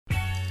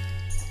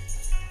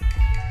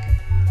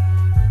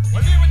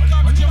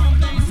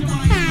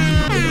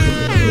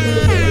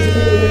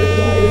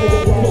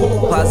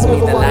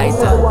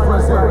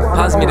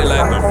Pass me the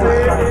light, bro.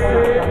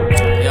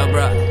 Yo,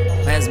 bro,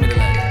 pass me the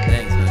light.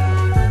 Thanks, man.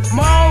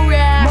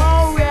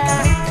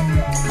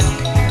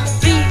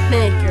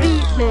 Beatmaker.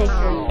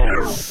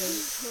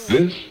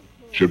 This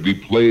should be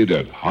played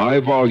at high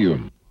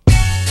volume.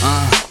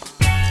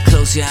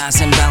 Close your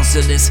eyes and bounce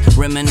to this.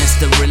 Reminisce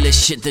the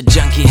realest shit. The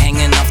junkie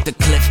hanging off the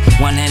cliff.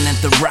 One hand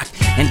at the rock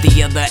and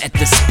the other at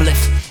the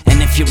spliff.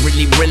 And if you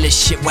really real as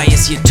shit, why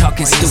is you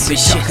talking stupid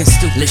shit?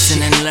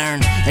 Listen and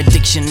learn,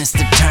 addiction is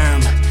the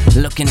term.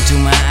 Look into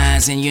my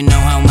eyes and you know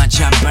how much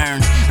I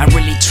burn. I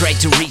really try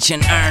to reach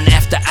and earn.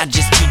 After I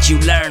just teach you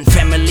learn.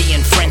 Family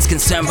and friends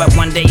concerned, but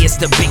one day it's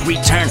the big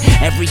return.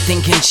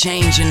 Everything can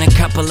change in a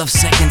couple of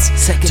seconds.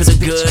 To the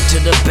good, to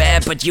the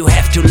bad, but you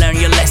have to learn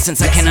your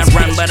lessons. I cannot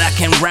run, but I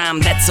can rhyme.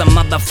 That's a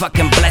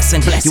motherfucking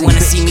blessing. You wanna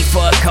see me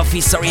for a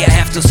coffee? Sorry, I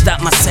have to stop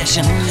my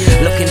session.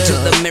 Look into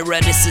the mirror,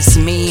 this is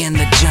me and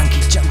the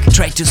junkie.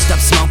 Try to stop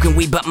smoking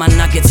weed, but my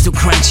nuggets too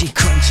crunchy.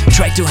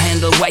 Try to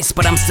handle weights,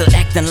 but I'm still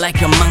acting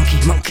like a monkey.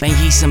 Ben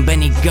Yeast and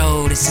Benny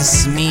Go, this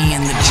is me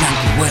and the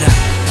junkie. What up?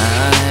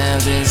 I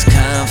have this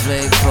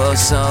conflict for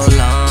so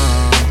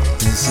long.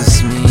 This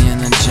is me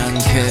and the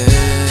junkie.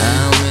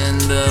 I'm in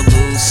the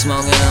booth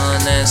smoking on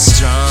that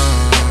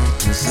strong.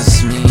 This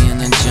is me and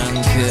the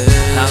junkie.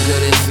 How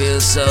could it feel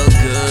so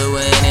good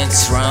when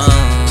it's wrong?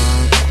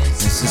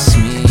 This is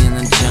me and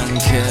the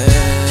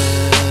junkie.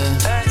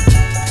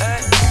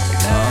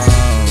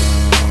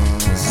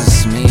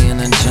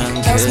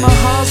 Erstmal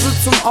Hase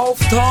zum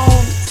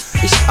Auftauen.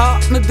 Ich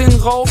atme den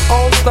Rauch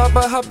aus,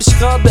 dabei hab ich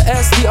gerade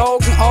erst die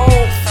Augen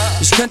auf.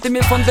 Ich könnte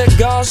mir von der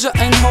Gage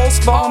ein Haus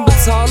bauen,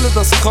 bezahle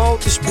das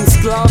Kraut, ich bin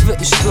Sklave,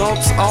 ich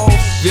glaub's auch.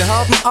 Wir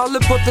haben alle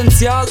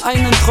Potenzial,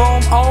 einen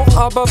Traum auch,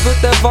 aber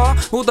wird der wahr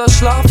oder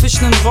schlaf ich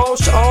nen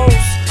Rausch aus?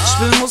 Ich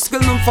will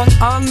Muskeln und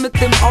fang an mit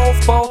dem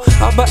Aufbau,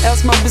 aber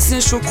erstmal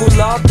bisschen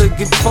Schokolade,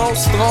 gib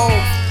Faust drauf.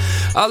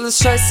 Alles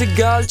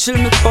scheißegal, chill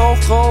mit Bauch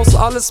raus.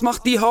 Alles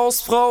macht die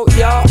Hausfrau,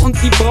 ja, und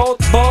die Braut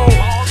baut.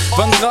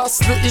 Wann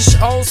raste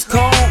ich aus?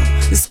 Kaum.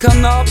 Ist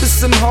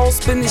Cannabis im Haus,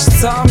 bin ich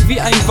zahm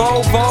wie ein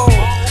Wauwau.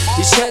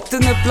 Ich hätte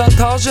ne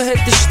Plantage,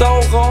 hätte ich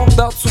Stauraum.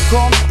 Dazu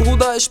kommt,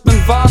 Bruder, ich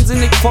bin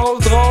wahnsinnig faul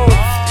drauf.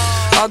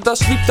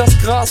 Adasch liebt das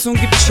Gras und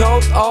gibt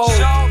Shout out.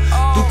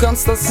 Du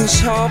kannst das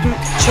nicht haben,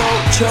 ciao,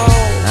 ciao.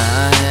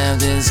 I have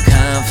this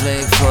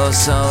conflict for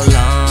so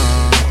long.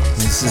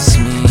 This is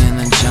me and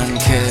the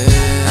junkie.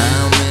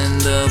 I'm in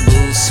the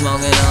booth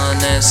smoking on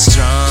that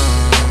strong.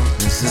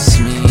 This is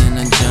me and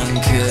the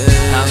junkie.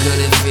 How could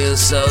it feel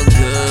so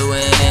good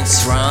when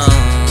it's wrong?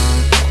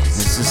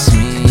 This is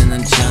me and the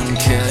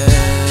junkie.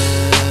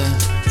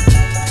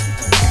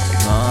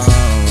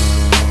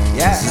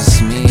 This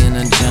is me and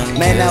the junkie.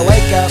 Man, I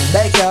wake up,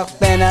 bake up,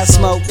 and I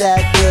smoke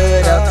that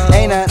good up.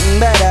 Ain't nothing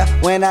better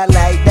when I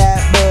like that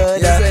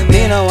bud.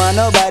 Me no want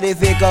nobody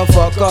fi come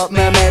fuck up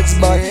my meds,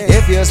 but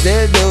if you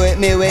still do it,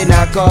 me will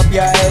knock up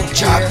your head.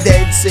 Chop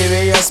dead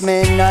serious,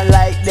 me not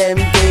like them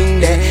thing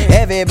there.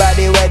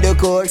 Everybody where the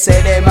coke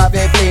say them have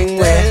a thing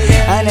where.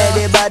 And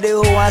anybody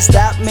who want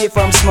stop me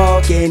from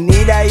smoking,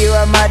 neither you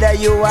or mother,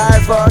 you are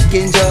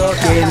fucking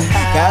joking.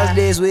 Cause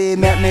this weed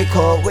make me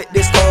cope with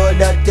this cold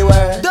dirty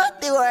world.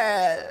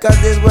 Cause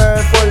this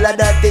world full of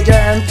dirty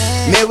germs.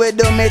 Me will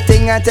do me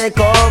thing and take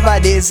over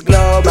this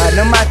globe. And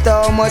no matter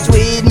how much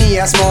weed me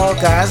a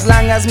smoke, as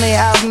long as me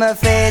have my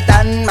faith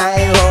and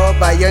my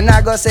hope. You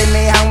not go see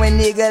me hang with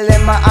nigga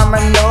in my arm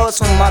and nose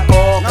from my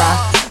coca.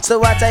 So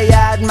what a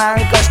yard man,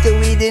 cause the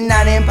weed in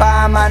an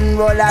empire man.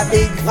 Roll a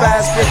big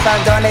fast split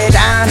and turn it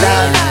down. I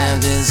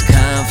have this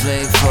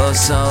conflict for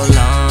so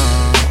long.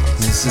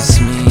 This is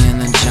me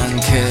and the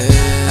junkie.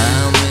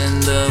 I'm in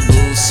the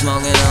booth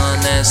smoking on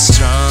that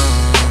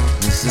strong.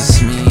 This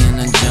is me and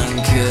the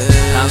junkie.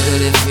 How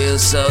could it feel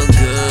so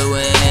good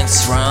when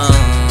it's wrong?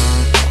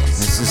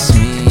 This is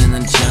me and the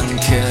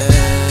junkie.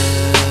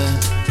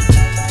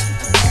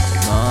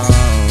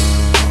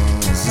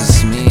 This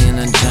is me and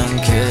the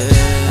junkie.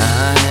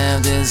 I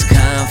have this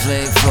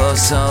conflict for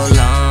so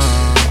long.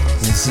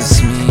 This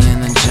is me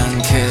and the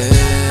junkie.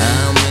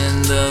 I'm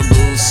in the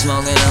booth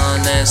smoking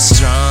on that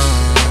strong.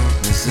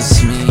 This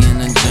is me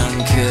and the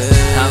junkie.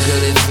 How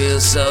could it feel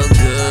so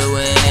good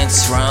when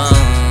it's wrong?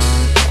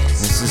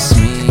 This is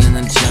me and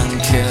the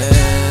junkie.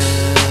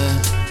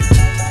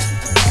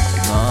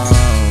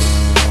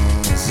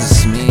 This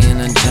is me and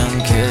the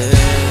junkie.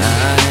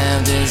 I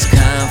have this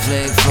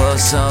conflict for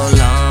so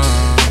long.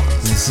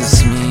 This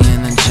is me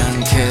and the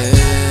junkie.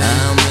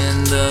 I'm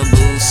in the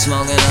booth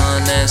smoking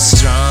on that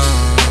strong.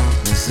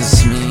 This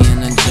is me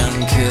and the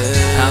junkie.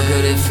 How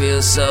could it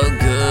feel so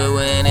good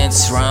when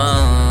it's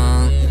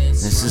wrong?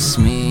 This is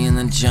me and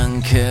the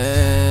junkie.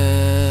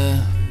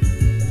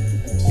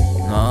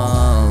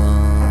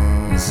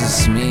 This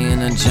is me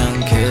and the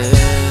junkie.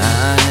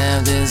 I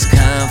have this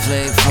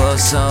conflict for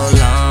so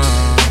long.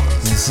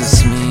 This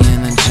is me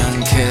and the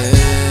junkie.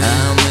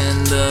 I'm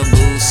in the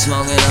booth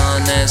smoking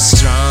on that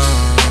strong.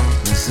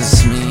 This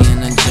is me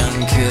and the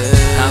junkie.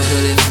 How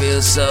could it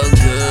feel so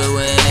good?